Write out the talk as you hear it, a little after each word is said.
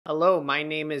Hello, my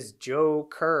name is Joe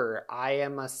Kerr. I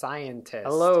am a scientist.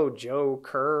 Hello, Joe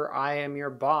Kerr. I am your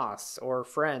boss or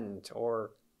friend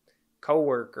or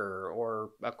coworker or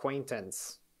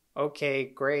acquaintance. Okay,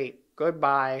 great.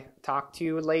 Goodbye. Talk to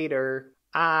you later.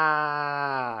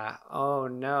 Oh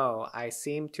no, I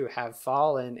seem to have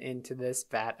fallen into this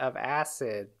vat of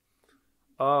acid.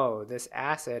 Oh, this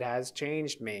acid has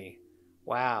changed me.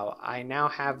 Wow, I now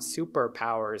have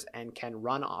superpowers and can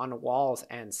run on walls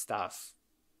and stuff.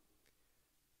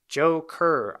 Joe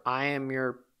Kerr, I am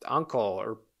your uncle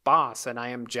or boss, and I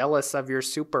am jealous of your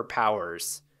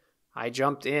superpowers. I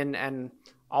jumped in and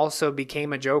also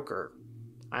became a Joker.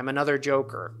 I'm another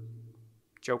Joker.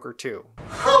 Joker 2. I'm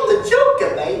the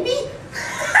Joker, baby!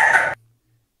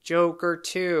 Joker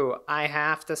 2, I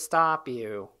have to stop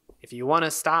you. If you want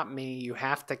to stop me, you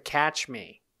have to catch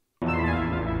me.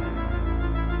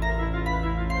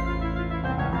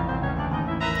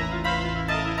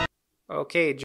 Okay,